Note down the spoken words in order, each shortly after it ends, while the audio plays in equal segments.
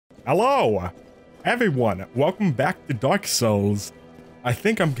Hello, everyone. Welcome back to Dark Souls. I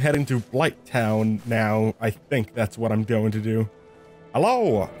think I'm heading to Blight Town now. I think that's what I'm going to do.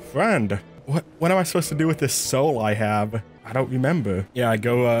 Hello, friend. What am I supposed to do with this soul I have? I don't remember. Yeah, I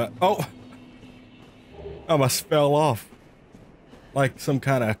go, oh! I almost fell off. Like some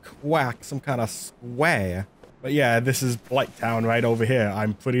kind of quack, some kind of square. But yeah, this is Blight Town right over here,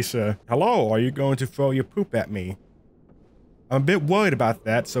 I'm pretty sure. Hello, are you going to throw your poop at me? I'm a bit worried about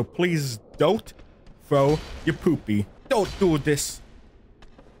that, so please don't throw your poopy. Don't do this.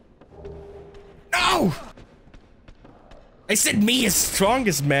 No! I said me is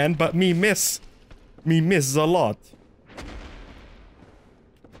strongest man, but me miss a lot.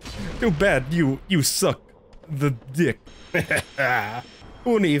 Too bad you suck the dick.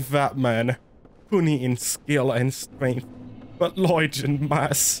 Puny fat man. Puny in skill and strength, but large in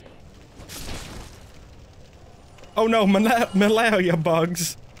mass. Oh no, malaria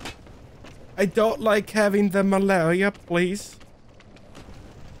bugs. I don't like having the malaria, please.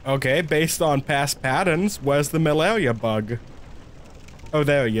 Okay, based on past patterns, where's the malaria bug? Oh,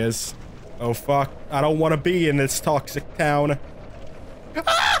 there he is. Oh fuck, I don't want to be in this toxic town.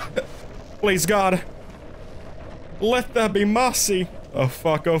 Ah! Please God. Let there be mercy. Oh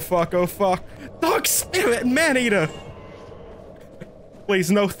fuck, oh fuck, oh fuck. Dark Spirit Man-Eater! Please,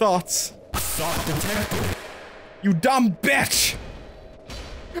 no thoughts. Thought detected. You dumb bitch!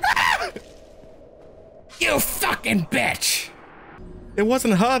 Ah! You fucking bitch! It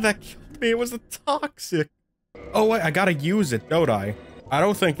wasn't her that killed me, it was the toxic. Oh wait, I gotta use it, don't I? I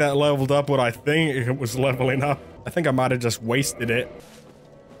don't think that leveled up what I think it was leveling up. I think I might have just wasted it.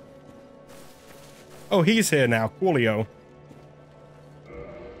 Oh, he's here now, Coolio.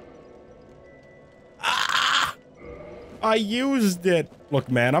 Ah! I used it!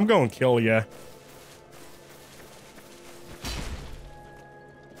 Look man, I'm gonna kill ya.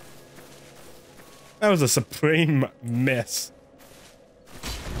 That was a supreme mess.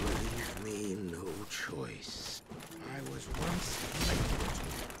 Leave me no choice. I was once faithful to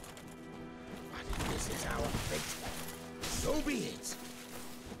you. But this is our fate. So be it.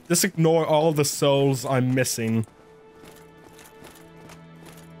 Just ignore all the souls I'm missing.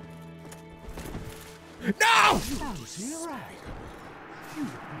 No!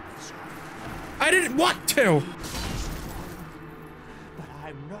 I didn't want to! But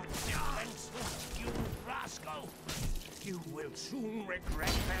I'm not done, you rascal. You will soon regret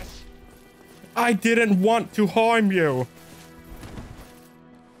this. I didn't want to harm you.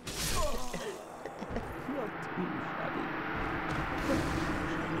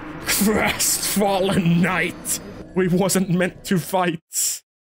 Crestfallen Knight. We wasn't meant to fight.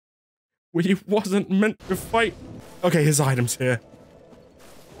 We wasn't meant to fight. Okay, his item's here.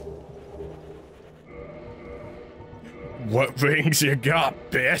 What rings you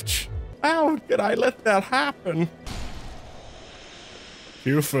got, bitch? How could I let that happen?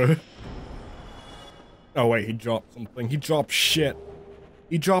 Hufer. Oh wait, he dropped something. He dropped shit.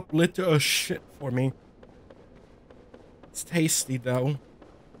 He dropped literal shit for me. It's tasty though.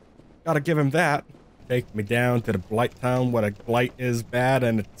 Gotta give him that. Take me down to the Blight Town where the blight is bad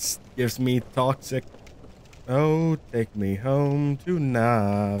and it gives me toxic. Oh, take me home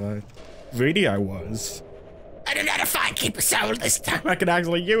tonight. Greedy I was. I don't know how to find keep a soul this time. I can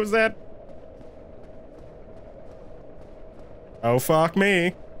actually use it. Oh fuck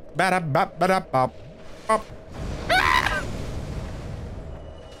me. Ba-da-bop. Ah!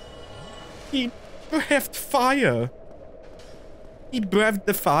 He breathed fire. He breathed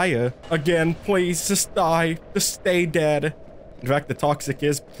the fire. Again, please, just die. Just stay dead. In fact, the toxic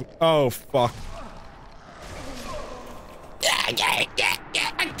is... Oh, fuck. Yeah,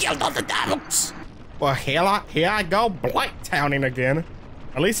 I killed all the dogs. Well, here I go, Blight Towning again.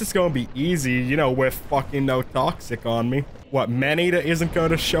 At least it's gonna be easy, you know, with fucking no toxic on me. What, Man-Eater isn't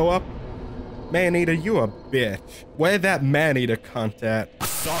gonna show up? Man-Eater, you a bitch. Where that Man-Eater cunt at?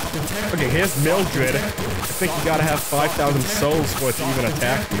 Okay, here's Mildred. I think you gotta have 5,000 souls for it to even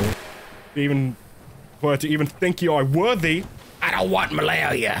attack you. For it to even think you are worthy. I don't want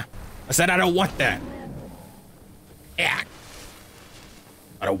malaria. I said I don't want that. Yeah.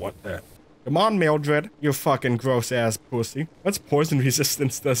 I don't want that. Come on, Mildred, you fucking gross-ass pussy. What poison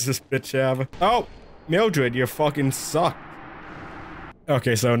resistance does this bitch have? Oh, Mildred, you fucking suck.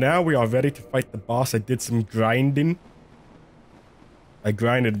 Okay, so now we are ready to fight the boss. I did some grinding. I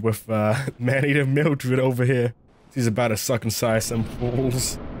grinded with Man-Eater Mildred over here. She's about to suck inside some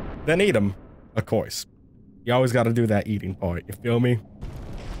fools. Then eat them, of course. You always gotta do that eating part, you feel me?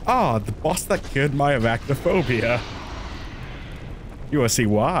 Ah, the boss that cured my arachnophobia. You wanna see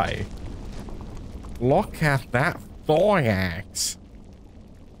why? Look at that thorax.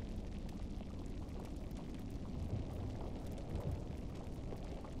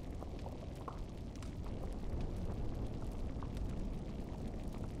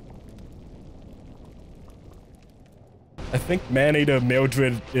 I think man-eater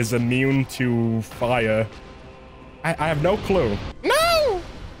Mildred is immune to fire. I have no clue. No!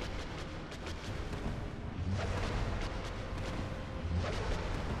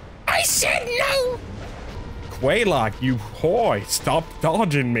 I said no! Quaylock, you whore, stop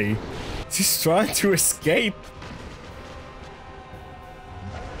dodging me. She's trying to escape.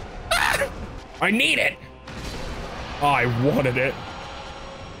 I need it! I wanted it.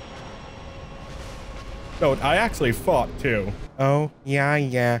 No, I actually fought too. Oh, yeah.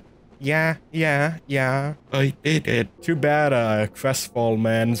 I did it. Too bad, Crestfall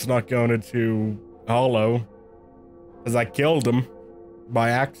Man's not going into Hollow. Because I killed him by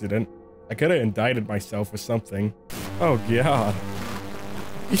accident. I could have indicted myself or something. Oh, God.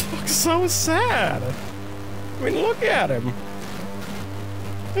 He looks so sad. I mean, look at him.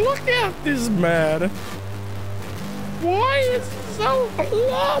 Look at this man. Why is he so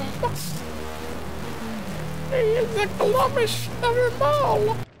glum? He is the glummish of them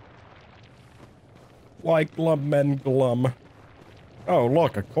all. Why glum men glum? Oh,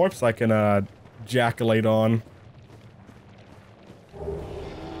 look, a corpse I can, ejaculate on.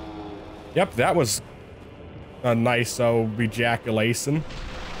 Yep, that was a nice, ejaculation.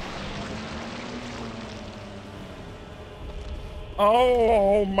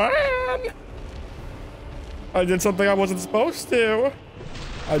 Oh, man! I did something I wasn't supposed to.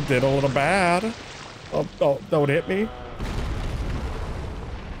 I did a little bad. Oh, don't hit me.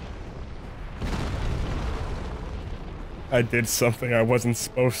 I did something I wasn't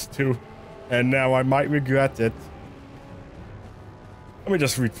supposed to, and now I might regret it. Let me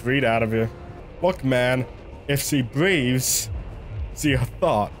just retreat out of here. Look, man, if she breathes, she's a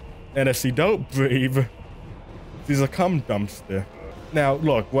thought. And if she don't breathe, she's a cum dumpster. Now,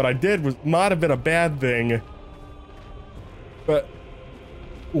 look, what I did might have been a bad thing, but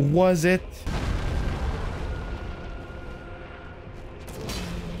was it?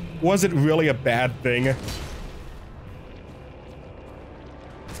 Was it really a bad thing?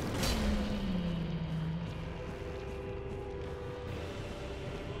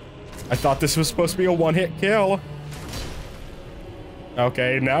 I thought this was supposed to be a one-hit kill.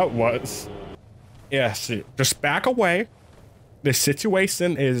 Okay, now it was. Yes, just back away. This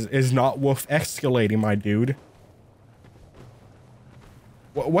situation is not worth escalating, my dude.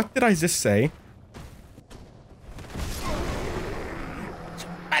 What did I just say?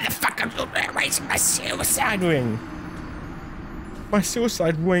 Motherfucker, you're raising my suicide ring. My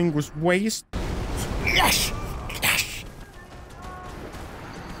suicide ring was waste. Yes.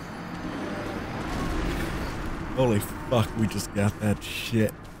 Holy fuck, we just got that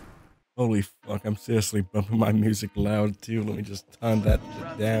shit. Holy fuck, I'm seriously bumping my music loud too. Let me just turn that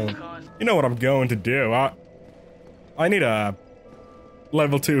shit down. You know what I'm going to do. I need a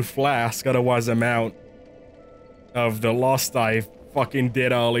level 2 flask, otherwise I'm out of the lost I fucking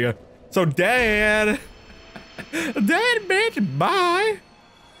did earlier. So Dad! Dad, bitch, bye!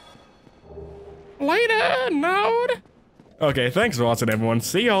 Later, node! Okay, thanks for watching everyone.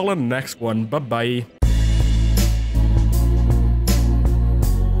 See y'all in the next one. Bye-bye.